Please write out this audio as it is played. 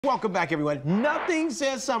Welcome back, everyone. Nothing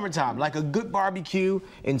says summertime like a good barbecue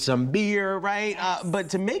and some beer, right? But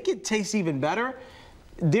to make it taste even better,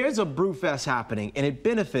 there's a Brew Fest happening, and it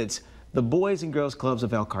benefits the Boys and Girls Clubs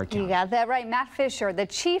of Elkhart County. You got that right. Matt Fisher, the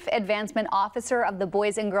Chief Advancement Officer of the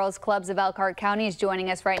Boys and Girls Clubs of Elkhart County, is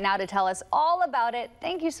joining us right now to tell us all about it.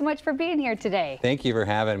 Thank you so much for being here today. Thank you for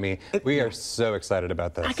having me. We are so excited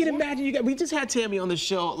about this. I can imagine you guys. We just had Tammy on the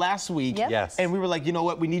show last week. Yep. Yes. And we were like, you know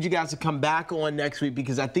what? We need you guys to come back on next week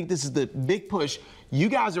because I think this is the big push. You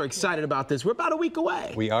guys are excited about this. We're about a week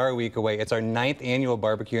away. We are a week away. It's our 9th annual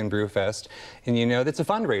Barbecue and Brew Fest. And you know, it's a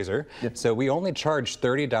fundraiser. Yep. So we only charge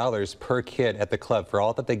 $30 per kid at the club for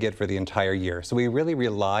all that they get for the entire year. So we really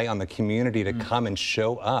rely on the community to come and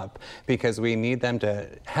show up because we need them to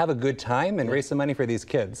have a good time and raise some money for these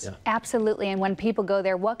kids. Yeah. Absolutely. And when people go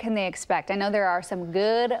there, what can they expect? I know there are some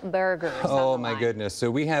good burgers. Oh my goodness. So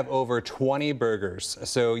we have over 20 burgers.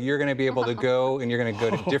 So you're going to be able to go and you're going to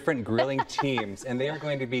go to different grilling teams, and they are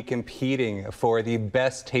going to be competing for the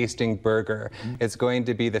best tasting burger. It's going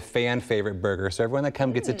to be the fan favorite burger. So everyone that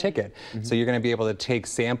comes gets a ticket. So you're going to be able to take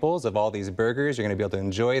samples of all these burgers. You're going to be able to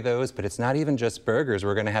enjoy those, but it's not even just burgers.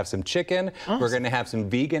 We're going to have some chicken. We're going to have some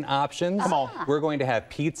vegan options. Come on. We're going to have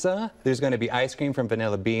pizza. There's going to be ice cream from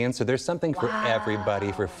Vanilla Beans. So there's something for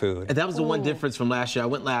everybody for food. And that was the one difference from last year. I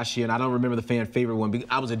went last year, and I don't remember the fan favorite one because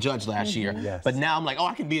I was a judge last year. Yes. But now I'm like, oh,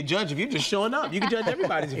 I can be a judge if you're just showing up. You can judge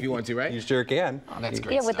everybody's if you want to, right? You sure can. Oh, that's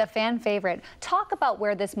great. Yeah, with the stuff. fan favorite. Talk about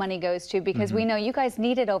where this money goes to, because we know you guys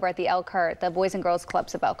need it over at the Elkhart, the Boys and Girls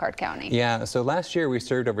Clubs of Elkhart County. Yeah, so last year we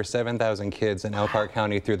served over 7,000 kids in Elkhart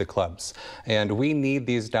County through the clubs. And we need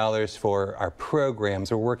these dollars for our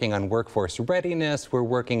programs. We're working on workforce readiness. We're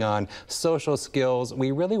working on social skills.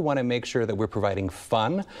 We really want to make sure that we're providing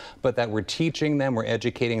fun, but that we're teaching them, we're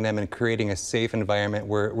educating them, and creating a safe environment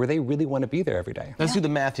where they really want to be there every day. Let's do the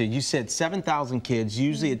math here. You said 7,000 kids.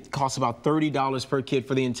 Usually it costs about $30 per kid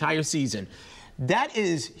for the entire season. That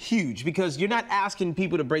is huge because you're not asking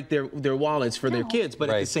people to break their wallets for their kids, but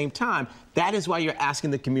at the same time, that is why you're asking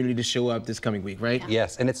the community to show up this coming week, right?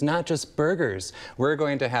 Yes, and it's not just burgers. We're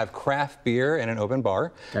going to have craft beer and an open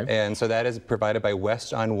bar, and so that is provided by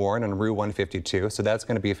West on Warren on Route 152, so that's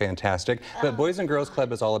going to be fantastic. But Boys and Girls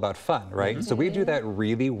Club is all about fun, right? So we do that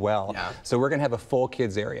really well. So we're going to have a full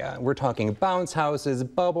kids area. We're talking bounce houses,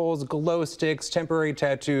 bubbles, glow sticks, temporary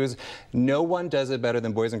tattoos. No one does it better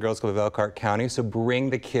than Boys and Girls Club of Elkhart County, so bring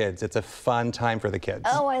the kids. It's a fun time for the kids.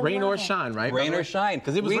 Oh, I Rain love or it. shine, right? Rain or shine.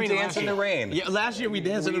 Because it was we raining dance last in the year. rain. Yeah, last year we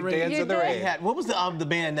danced in the rain. Dance in the rain. What was the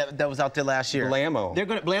band that was out there last year? Blammo.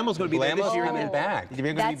 Blammo's going to be there this Blammo's year. coming back.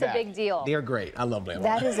 That's a big deal. They're great. I love Blammo.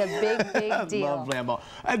 That is a big, big deal. I love Blammo.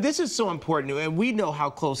 This is so important, and we know how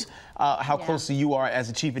close you are as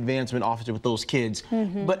a Chief Advancement Officer with those kids.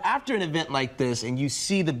 But after an event like this, and you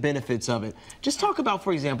see the benefits of it, just talk about,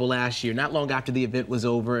 for example, last year, not long after the event was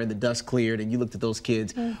over and the dust cleared, and you looked at those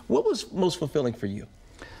kids. What was most fulfilling for you?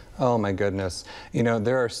 Oh my goodness. You know,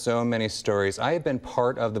 there are so many stories. I have been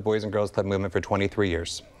part of the Boys and Girls Club movement for 23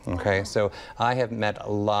 years. Okay, so I have met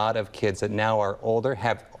a lot of kids that now are older,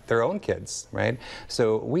 have their own kids, right?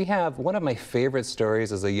 So we have one of my favorite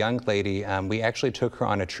stories is a young lady. We actually took her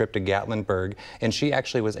on a trip to Gatlinburg, and she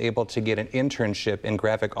actually was able to get an internship in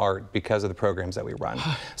graphic art because of the programs that we run.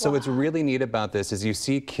 So what's really neat about this is you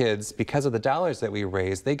see kids, because of the dollars that we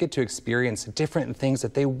raise, they get to experience different things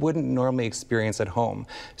that they wouldn't normally experience at home.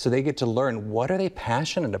 So they get to learn, what are they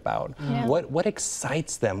passionate about? What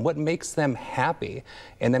excites them? What makes them happy?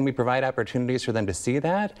 And then we provide opportunities for them to see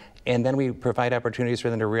that, and then we provide opportunities for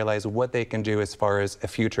them to realize what they can do as far as a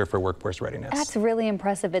future for workforce readiness. That's really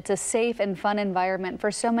impressive. It's a safe and fun environment for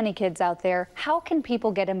so many kids out there. How can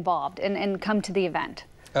people get involved and come to the event?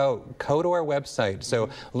 Oh, go to our website. So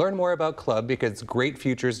learn more about Club because it's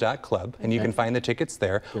greatfutures.club, and you can find the tickets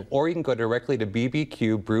there, or you can go directly to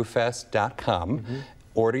bbqbrewfest.com.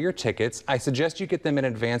 Order your tickets. I suggest you get them in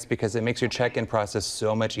advance because it makes your check-in process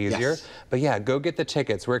so much easier. But yeah, go get the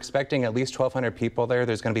tickets. We're expecting at least 1,200 people there.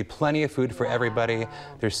 There's going to be plenty of food for everybody.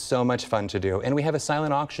 There's so much fun to do. And we have a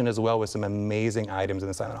silent auction as well with some amazing items in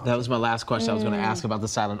the silent auction. That was my last question. I was going to ask about the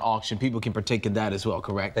silent auction. People can partake in that as well,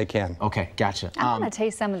 correct? They can. Okay, gotcha. I want to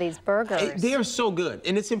taste some of these burgers. They are so good,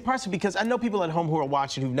 and it's impressive because I know people at home who are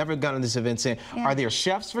watching who've never gone to this event saying, are there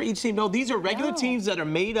chefs for each team? No, these are regular teams that are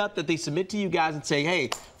made up that they submit to you guys and say, hey,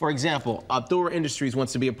 for example, Thor Industries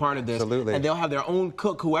wants to be a part of this. Absolutely. And they'll have their own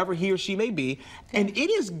cook, whoever he or she may be, and it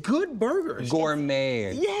is good burgers.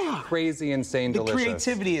 Gourmet. Yeah. Crazy, insane, delicious. The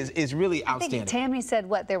creativity is really I outstanding. think Tammy said,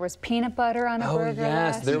 what, there was peanut butter on a burger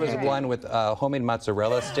yes, last there was year? one with homemade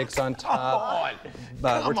mozzarella sticks on top.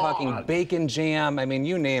 we're talking bacon jam. I mean,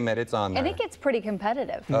 you name it, it's on there. And it gets pretty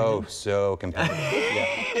competitive. Oh, so competitive.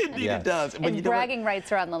 Indeed it does. But And bragging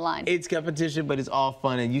rights are on the line. It's competition, but it's all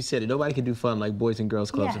fun. And you said it, nobody can do fun like Boys and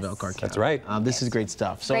Girls Clubs of Elkhart County. That's right. This is great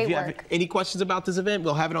stuff. So if you have any questions about this event,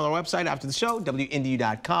 we'll have it on our website after the show,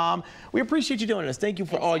 WNDU.com. We appreciate you doing this. Thank you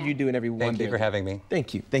for all you do and every one day. Thank you for having me.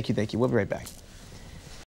 Thank you. Thank you. Thank you. We'll be right back.